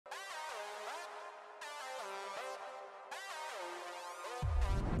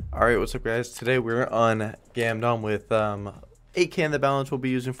Alright, what's up guys? Today we're on Gamdom with 8K in the balance. We'll be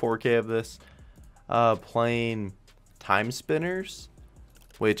using 4K of this. Playing Time Spinners,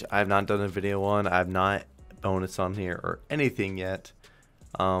 which I've not done a video on. I've not bonus on here or anything yet.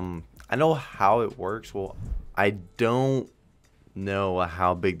 I know how it works. Well, I don't know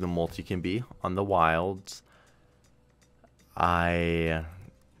how big the multi can be on the wilds.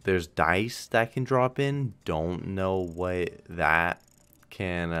 There's dice that can drop in. Don't know what that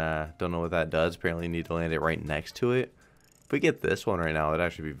don't know what that does. Apparently you need to land it right next to it. If we get this one right now, it'd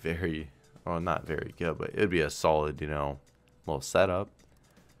actually be very, well, not very good, but it'd be a solid, little setup.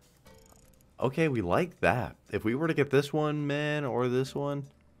 Okay, we like that. If we were to get this one, man, or this one,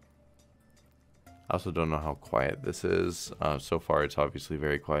 I also don't know how quiet this is. So far it's obviously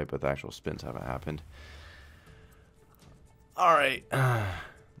very quiet, but the actual spins haven't happened. Alright.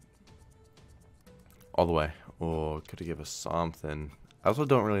 All the way. Oh, could have give us something. I also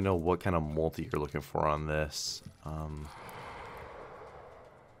don't really know what kind of multi you're looking for on this. I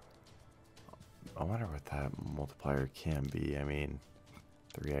wonder what that multiplier can be. I mean,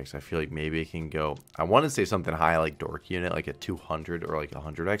 3x. I feel like maybe it can go. I want to say something high like dork unit, like a 200 or like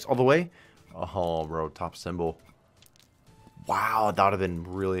 100x. All the way. Oh, bro, top symbol. Wow, that would have been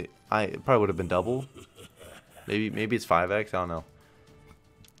really. It probably would have been double. Maybe it's 5x. I don't know.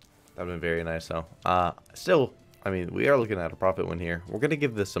 That would have been very nice though. Still, I mean, we are looking at a profit win here. We're gonna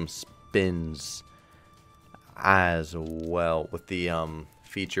give this some spins as well with the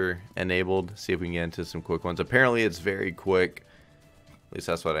feature enabled. See if we can get into some quick ones. Apparently it's very quick. At least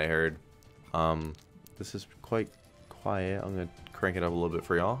that's what I heard. This is quite quiet. I'm gonna crank it up a little bit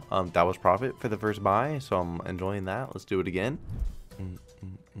for y'all. That was profit for the first buy, so I'm enjoying that. Let's do it again.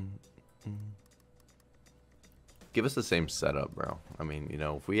 Give us the same setup, bro. I mean,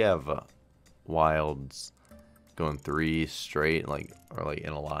 if we have wilds going 3 straight, or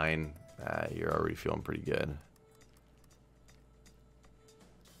in a line, you're already feeling pretty good.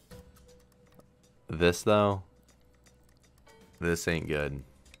 This though, this ain't good.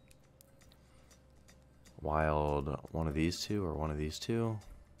 Wild, one of these two or one of these two.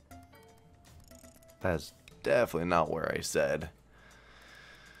 That's definitely not where I said.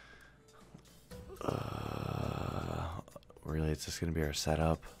 Really, it's just gonna be our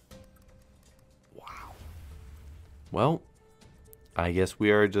setup. Wow. Well, I guess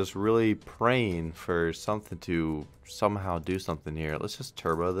we are just really praying for something to somehow do something here. Let's just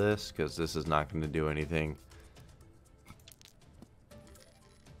turbo this, because this is not going to do anything.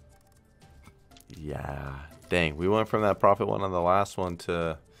 Yeah. Dang, we went from that profit one on the last one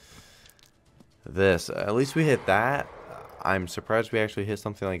to this. At least we hit that. I'm surprised we actually hit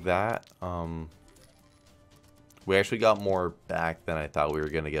something like that. We actually got more back than I thought we were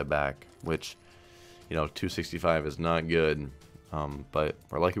going to get back, which, 265 is not good. But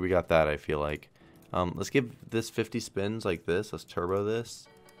we're lucky we got that, I feel like. Let's give this 50 spins like this. Let's turbo this.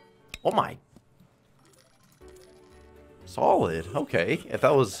 Oh my. Solid. Okay. If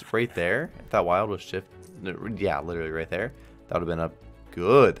that was right there, if that wild was shift, yeah, literally right there, that would have been up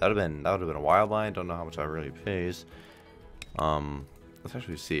good. That would have been a wild line. Don't know how much that really pays. Let's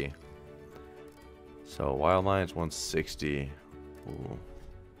actually see. So wild line's 160. Ooh.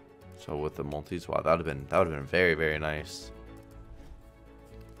 So with the multis, wow, that would have been very, very nice.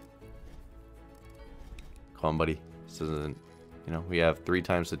 Come on, buddy. This isn't, we have 3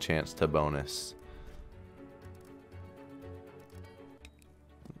 times the chance to bonus.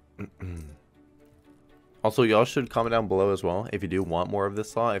 Also, y'all should comment down below as well if you do want more of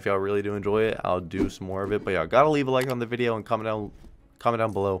this slot. If y'all really do enjoy it, I'll do some more of it. But y'all gotta leave a like on the video and comment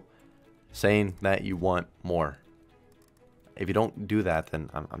down below saying that you want more. If you don't do that, then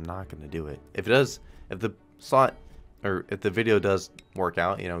I'm not gonna do it. If it does, if the slot or if the video does work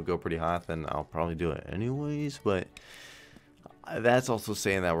out, go pretty hot, then I'll probably do it anyways. But that's also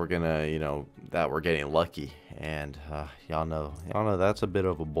saying that we're gonna, that we're getting lucky, and y'all know that's a bit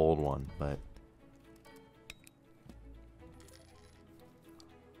of a bold one, but.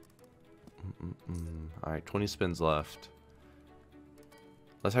 All right, 20 spins left.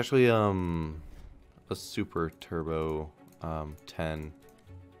 Let's actually let's super turbo 10.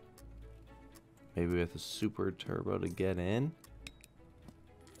 Maybe with a super turbo to get in.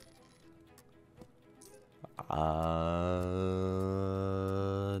 Do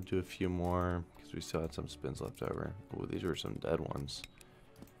a few more because we still had some spins left over. Oh, these were some dead ones.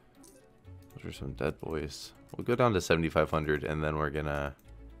 Those are some dead boys. We'll go down to 7,500 and then we're gonna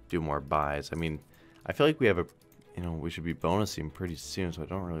do more buys. I mean, I feel like we have a, we should be bonusing pretty soon, so I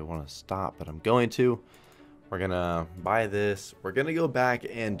don't really want to stop, but I'm going to. We're gonna buy this. We're gonna go back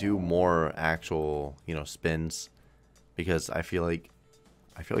and do more actual, spins, because I feel like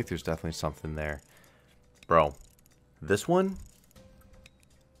I feel like there's definitely something there. Bro, this one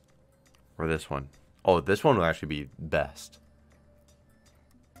or this one? Oh, this one will actually be best.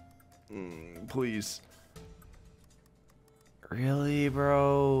 Please. Really,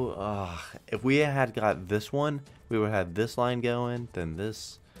 bro? If we had got this one, we would have this line going, then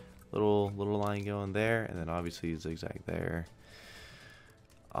this little line going there, and then obviously zigzag there.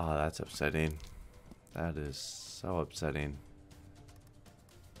 Oh, that's upsetting. That is so upsetting.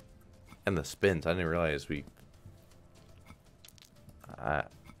 And the spins, I didn't realize we. I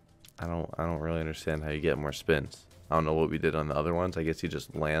don't really understand how you get more spins. I don't know what we did on the other ones. I guess you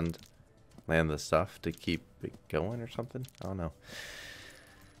just land the stuff to keep it going or something. I don't know.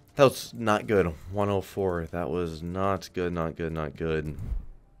 That was not good. 104. That was not good. Not good. Not good.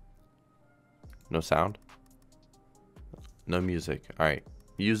 No sound. No music. All right.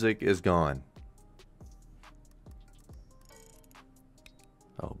 Music is gone.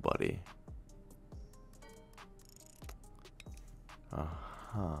 Oh, buddy.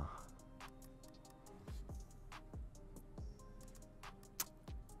 Uh-huh.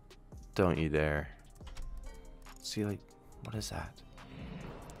 Don't you dare. See, like, what is that?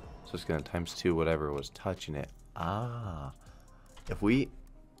 So it's gonna times 2 whatever was touching it. Ah. If we...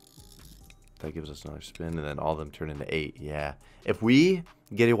 That gives us another spin, and then all of them turn into 8. Yeah. If we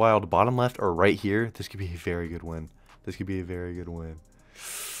get a wild bottom left or right here, this could be a very good win. This could be a very good win.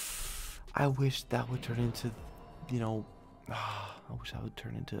 I wish that would turn into, you know... I wish that would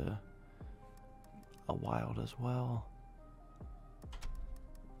turn into a wild as well.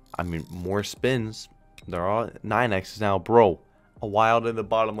 I mean, more spins. They're all 9X's now, bro. A wild in the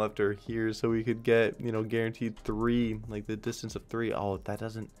bottom left or here, so we could get, you know, guaranteed 3, like the distance of 3. Oh, that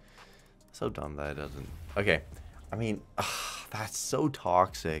doesn't. So dumb that it doesn't. Okay, I mean, that's so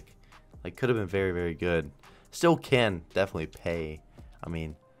toxic. Like, could have been very, very good. Still can definitely pay. I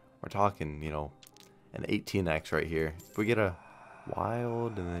mean, we're talking, you know, an 18X right here. If we get a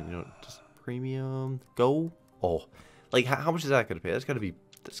wild and then, you know, just premium, go. Oh, like how much is that gonna pay? That's gotta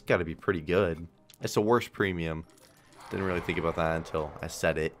be pretty good. It's the worst premium. Didn't really think about that until I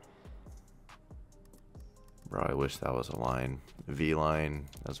said it. Bro, I wish that was a line. V line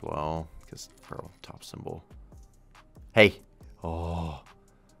as well. Because, bro, top symbol. Hey. Oh.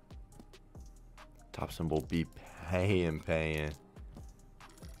 Top symbol be paying.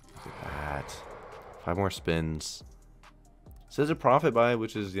 Look at that. 5 more spins. Says a profit buy,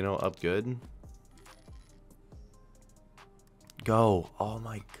 which is, you know, up good. Go. Oh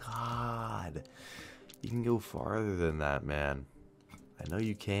my god. You can go farther than that, man. I know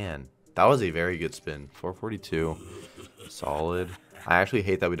you can. That was a very good spin. 442. Solid. I actually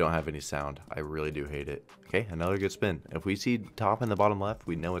hate that we don't have any sound. I really do hate it. Okay, another good spin. If we see top and the bottom left,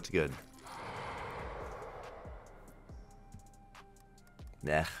 we know it's good.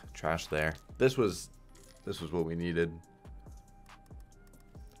 Nah, trash there. This was what we needed.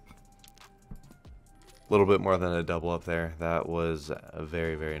 A little bit more than a double up there. That was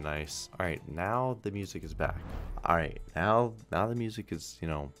very, very nice. All right, now the music is back. All right, now the music is, you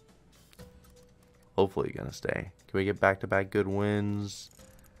know, hopefully gonna stay. Can we get back-to-back good wins?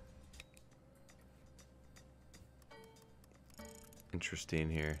 Interesting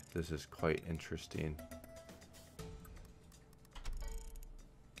here. This is quite interesting.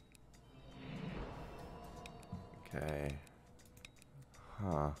 Okay.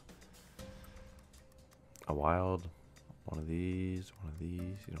 Huh. A wild. One of these.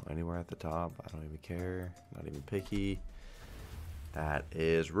 You know, anywhere at the top. I don't even care. Not even picky. That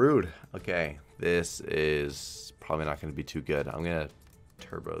is rude. Okay. This is probably not going to be too good. I'm going to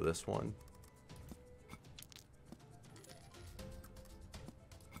turbo this one.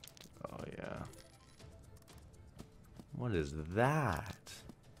 Oh, yeah. What is that?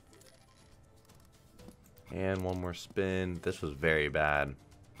 And one more spin. This was very bad.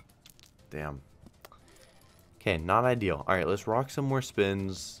 Damn. Okay, not ideal. All right, let's rock some more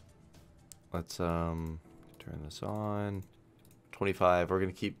spins. Let's turn this on. 25. We're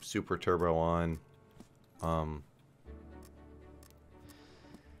gonna keep super turbo on.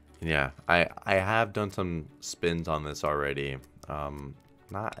 Yeah, I have done some spins on this already.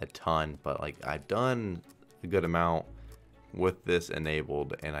 Not a ton, but like I've done a good amount with this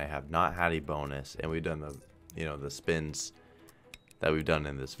enabled, and I have not had a bonus. And we've done the, you know, the spins that we've done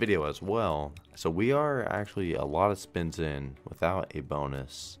in this video as well. So we are actually a lot of spins in without a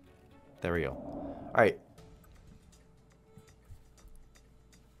bonus. There we go. All right.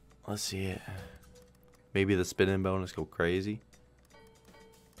 Let's see it. Maybe the spin-in bonus go crazy.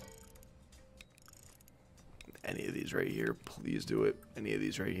 Any of these right here, please do it. Any of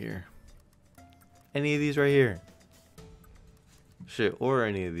these right here. Any of these right here. Shit, or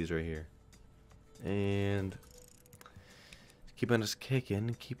any of these right here. And keeping us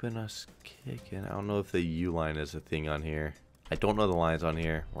kicking, keeping us kicking. I don't know if the U line is a thing on here. I don't know the lines on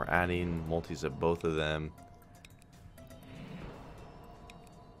here. We're adding multis at both of them.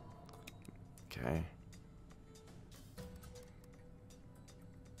 Okay.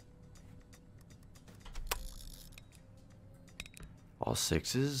 All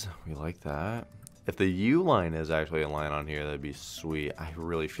sixes. We like that. If the U line is actually a line on here, that'd be sweet. I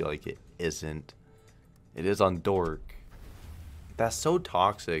really feel like it isn't. It is on dork. That's so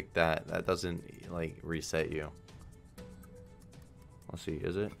toxic that that doesn't like reset you. Let's see,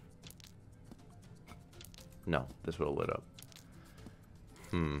 is it? No, this would have lit up.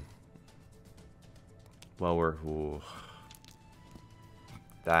 Well, we're ooh.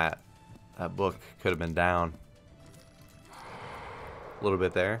 That book could have been down a little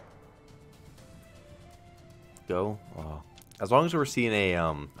bit there. Go. Oh. As long as we're seeing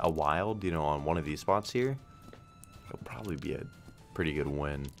a wild, you know, on one of these spots here, it'll probably be a pretty good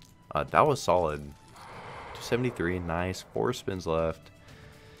win. That was solid. 273, nice. 4 spins left.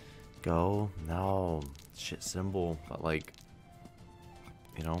 Go. No. Shit symbol. But like,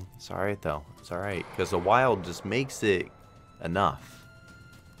 you know, it's alright though. It's alright. Because the wild just makes it enough.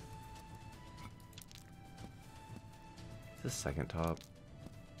 Is this second top?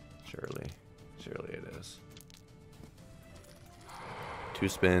 Surely. Surely it is. 2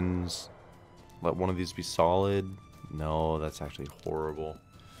 spins. Let one of these be solid. No, that's actually horrible.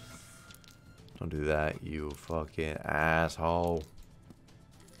 Don't do that, you fucking asshole.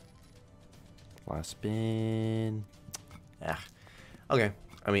 Last spin. Ah. Okay.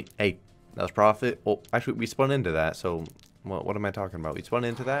 I mean, hey, that was profit. Well, actually, we spun into that. So, what am I talking about? We spun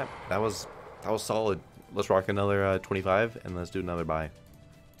into that. That was solid. Let's rock another 25 and let's do another buy.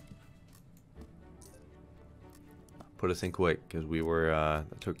 Put us in quick because we were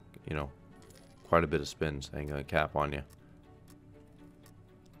that took, you know, quite a bit of spins. I ain't gonna cap on you.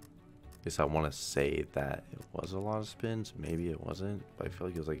 Guess I want to say that it was a lot of spins. Maybe it wasn't, but I feel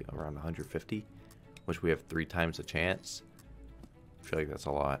like it was like around 150, which we have 3 times the chance. I feel like that's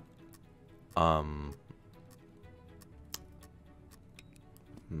a lot.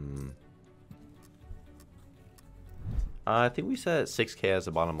 I think we set 6K as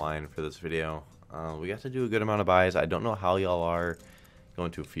the bottom line for this video. We got to do a good amount of buys. I don't know how y'all are going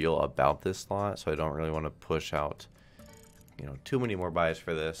to feel about this slot, so I don't really want to push out, you know, too many more buys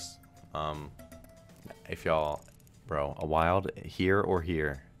for this. If y'all, bro, a wild here or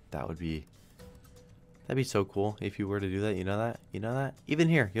here, that'd be so cool if you were to do that. You know that? You know that? Even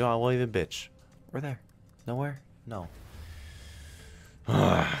here, you know, I won't even bitch. We're there. Nowhere? No.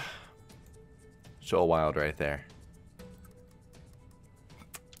 Show a wild right there.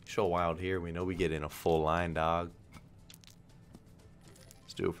 Show wild here. We know we get in a full line, dog.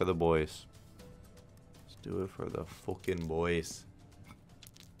 Let's do it for the boys. Let's do it for the fucking boys.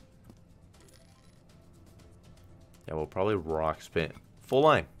 Yeah, we'll probably rock spin. Full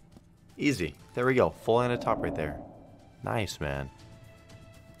line. Easy. There we go. Full line at top right there. Nice, man.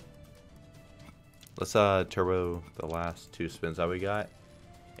 Let's turbo the last 2 spins that we got.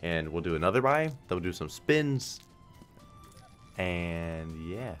 And we'll do another buy. Then we'll do some spins. And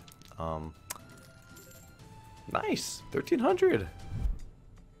yeah, nice, 1300.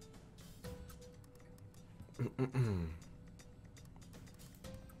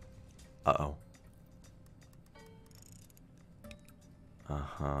 Uh-oh.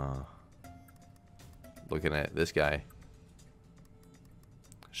 Looking at this guy.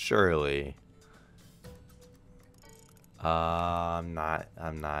 Surely. I'm not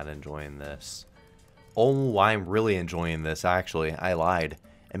enjoying this. Oh, I'm really enjoying this, actually. I lied.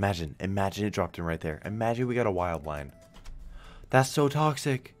 Imagine it dropped in right there. Imagine we got a wild line. That's so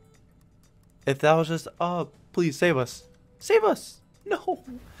toxic. If that was just, oh, please save us. Save us. No.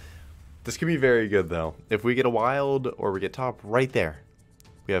 This could be very good, though. If we get a wild or we get top right there.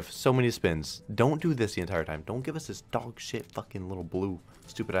 We have so many spins. Don't do this the entire time. Don't give us this dog shit fucking little blue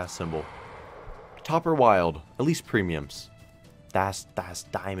stupid ass symbol. Top or wild. At least premiums. That's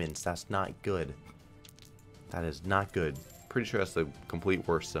diamonds. That's not good. That is not good. Pretty sure that's the complete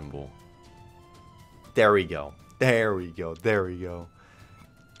worst symbol. There we go. There we go. There we go.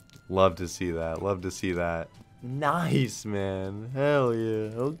 Love to see that. Love to see that. Nice, man. Hell yeah.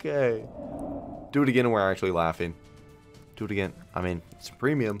 Okay. Do it again and we're actually laughing. Do it again. I mean, it's a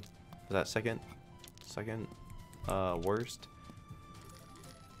premium. Is that second worst?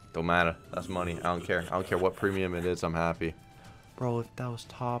 Don't matter. That's money. I don't care. I don't care what premium it is. I'm happy. Bro, if that was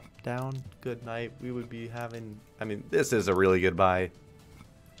top down, good night. We would be having... I mean, this is a really good buy.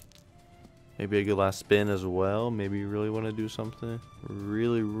 Maybe a good last spin as well. Maybe you really want to do something.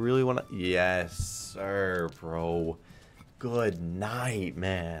 Really, really want to. Yes, sir, bro. Good night,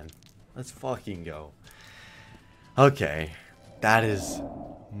 man. Let's fucking go. Okay. That is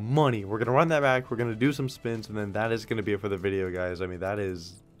money. We're going to run that back. We're going to do some spins. And then that is going to be it for the video, guys. I mean, that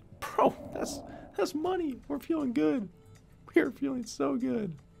is... Bro, that's money. We're feeling good. We're feeling so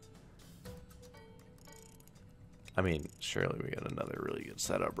good. I mean, surely we got another really good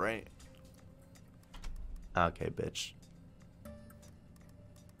setup, right? Okay, bitch.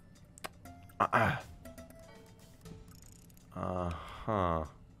 Uh-huh. I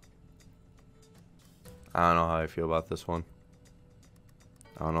don't know how I feel about this one.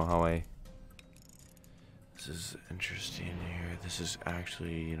 I don't know how I... This is interesting here. This is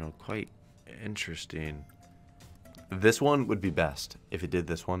actually, you know, quite interesting. This one would be best. If it did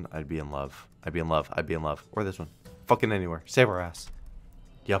this one, I'd be in love. I'd be in love. I'd be in love. Or this one. Fucking anywhere. Save our ass.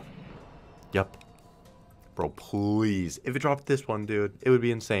 Yep. Yep. Bro, please. If it dropped this one, dude, it would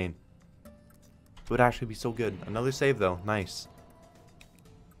be insane. It would actually be so good. Another save, though. Nice.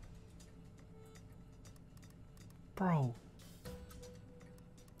 Bro.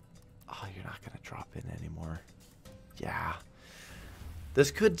 Oh, you're not going to drop in anymore. Yeah.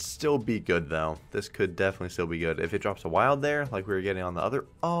 This could still be good, though. This could definitely still be good. If it drops a wild there, like we were getting on the other...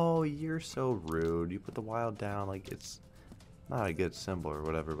 Oh, you're so rude. You put the wild down like it's not a good symbol or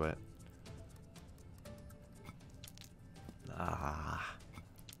whatever, but...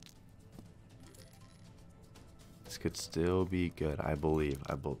 This could still be good, I believe.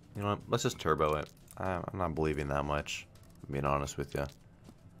 You know what? Let's just turbo it. I'm not believing that much, being honest with you.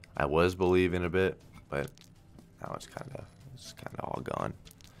 I was believing a bit, but now it's kind of all gone.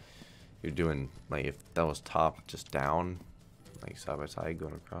 You're doing, like, if that was top just down, like side by side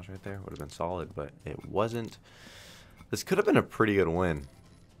going across right there, would have been solid, but it wasn't. This could have been a pretty good win,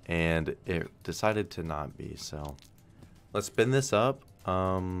 and it decided to not be. So let's spin this up, put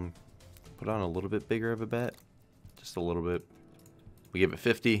on a little bit bigger of a bet, just a little bit. We give it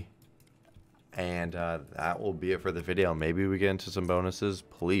 50, and that will be it for the video. Maybe we get into some bonuses.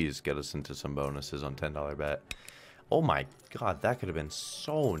 Please get us into some bonuses on $10 bet. Oh my god, that could have been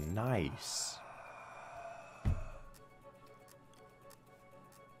so nice.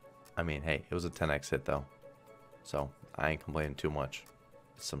 I mean, hey, it was a 10x hit though, so I ain't complaining too much.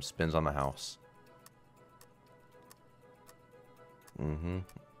 Some spins on the house.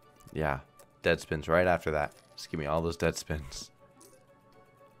 Yeah, dead spins right after that. Just give me all those dead spins.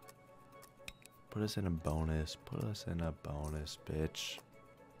 Put us in a bonus. Put us in a bonus, bitch.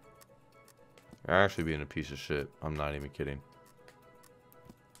 You're actually being a piece of shit. I'm not even kidding.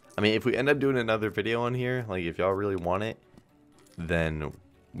 I mean, if we end up doing another video on here, like if y'all really want it, then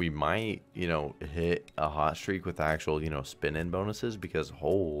we might, you know, hit a hot streak with actual, you know, spin-in bonuses, because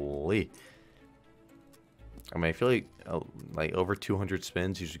holy... I mean, I feel like over 200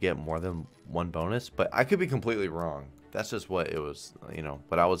 spins, you should get more than one bonus, but I could be completely wrong. That's just what it was, you know,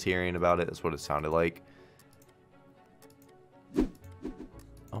 what I was hearing about it. That's what it sounded like.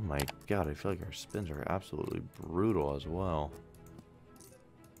 Oh my god, I feel like our spins are absolutely brutal as well.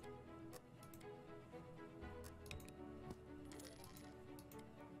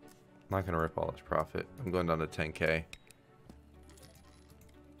 I'm not going to rip all this profit. I'm going down to 10K.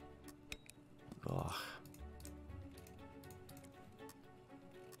 Ugh.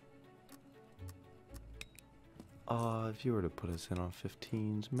 If you were to put us in on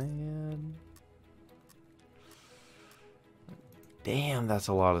 15s, man. Damn, that's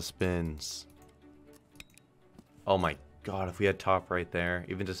a lot of spins. Oh my god, if we had top right there,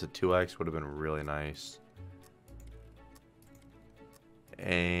 even just a 2x would have been really nice.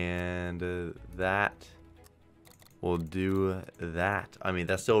 And that will do that. I mean,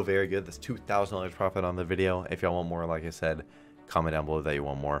 that's still very good. That's $2,000 profit on the video. If y'all want more, like I said, comment down below that you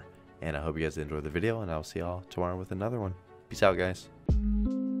want more. And I hope you guys enjoyed the video, and I'll see y'all tomorrow with another one. Peace out, guys.